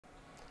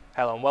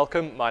Hello and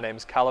welcome, my name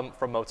is Callum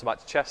from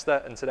Motormatch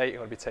Chester, and today I'm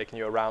going to be taking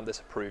you around this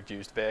approved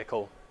used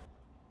vehicle.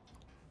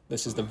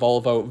 This is the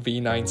Volvo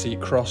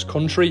V90 Cross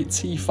Country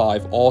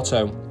T5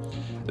 Auto.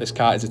 This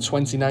car is a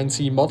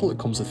 2019 model. It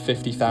comes with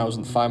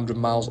 50,500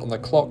 miles on the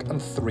clock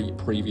and 3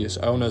 previous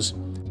owners.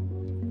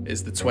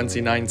 It's the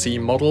 2019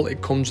 model.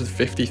 It comes with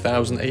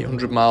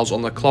 50,800 miles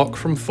on the clock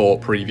from 4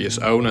 previous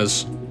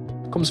owners.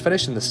 It comes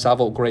finished in the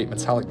Savile Grey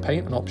metallic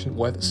paint, an option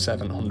worth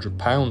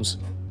 £700.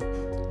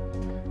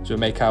 So we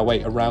make our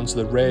way around to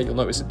the rear. You'll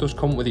notice it does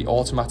come with the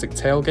automatic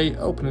tailgate,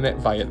 opening it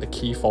via the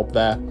key fob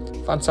there.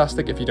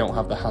 Fantastic if you don't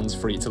have the hands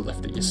free to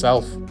lift it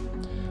yourself.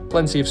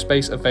 Plenty of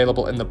space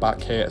available in the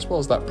back here, as well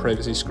as that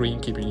privacy screen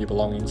keeping your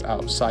belongings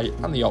out of sight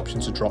and the option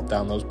to drop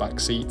down those back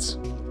seats.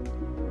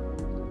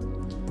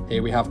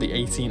 Here we have the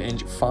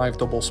 18-inch 5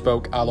 double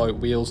spoke alloy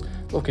wheels,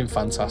 looking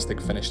fantastic,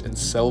 finished in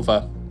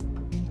silver.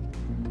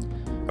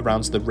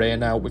 Around to the rear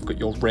now, we've got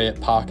your rear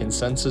parking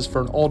sensors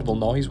for an audible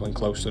noise when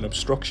close to an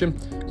obstruction.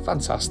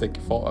 Fantastic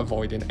for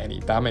avoiding any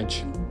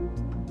damage.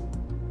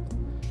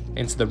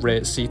 Into the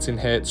rear seating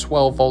here,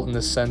 12 volt in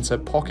the centre,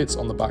 pockets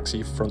on the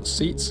backseat front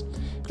seats.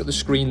 You've got the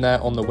screen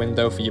there on the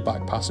window for your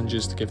back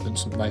passengers to give them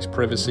some nice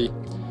privacy.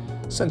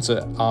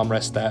 Centre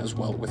armrest there as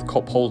well with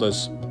cup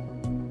holders.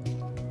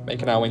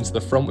 Making our way into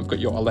the front, we've got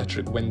your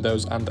electric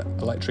windows and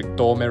electric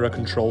door mirror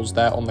controls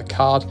there on the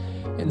card.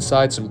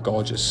 Inside, some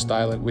gorgeous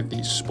styling with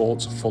the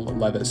sports full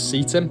leather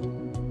seating.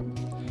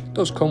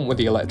 Does come with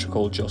the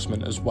electrical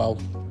adjustment as well.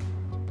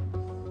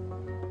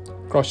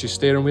 Across your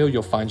steering wheel,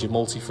 you'll find your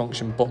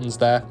multi-function buttons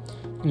there.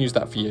 You can use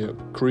that for your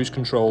cruise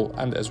control,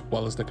 and as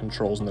well as the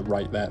controls on the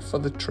right there for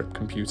the trip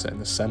computer in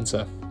the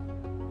centre.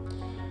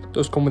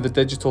 Does come with a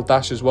digital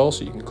dash as well,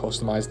 so you can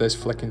customise this,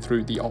 flicking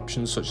through the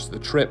options such as the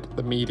trip,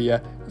 the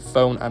media, the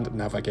phone and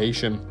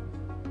navigation.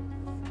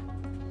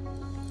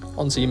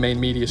 Onto your main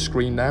media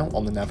screen now.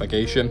 On the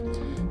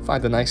navigation,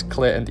 find a nice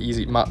clear and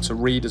easy map to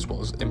read, as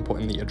well as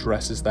inputting the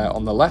addresses there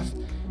on the left.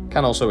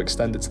 Can also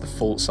extend it to the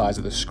full size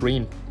of the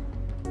screen.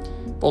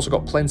 You've also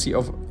got plenty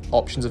of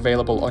options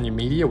available on your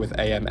media with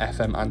AM,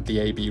 FM and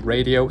DAB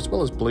radio, as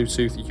well as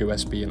Bluetooth,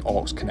 USB and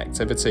aux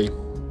connectivity.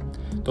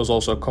 It does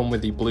also come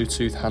with the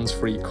Bluetooth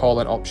hands-free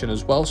call-in option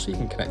as well, so you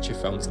can connect your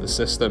phone to the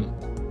system.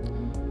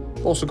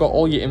 You've also got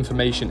all your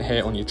information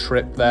here on your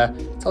trip there,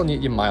 telling you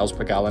your miles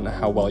per gallon and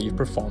how well you've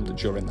performed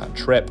during that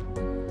trip.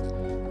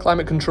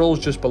 Climate controls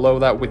just below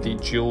that with the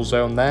dual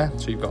zone there,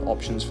 so you've got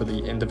options for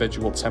the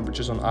individual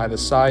temperatures on either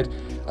side,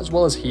 as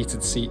well as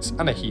heated seats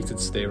and a heated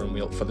steering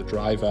wheel for the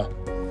driver.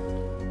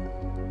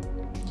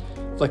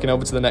 Flicking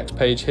over to the next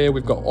page here,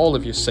 we've got all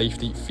of your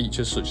safety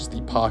features such as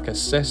the park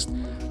assist,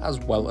 as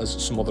well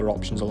as some other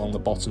options along the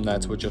bottom there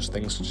to adjust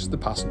things such as the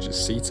passenger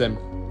seating.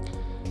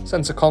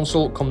 Centre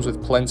console comes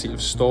with plenty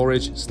of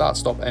storage,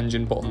 start-stop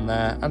engine button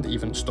there, and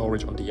even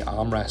storage under your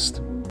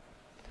armrest.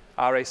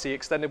 RAC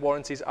extended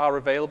warranties are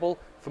available.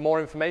 For more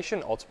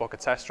information or to book a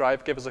test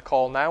drive, give us a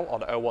call now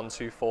on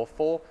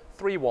 01244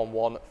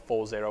 311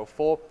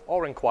 404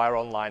 or inquire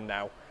online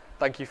now.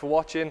 Thank you for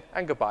watching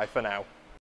and goodbye for now.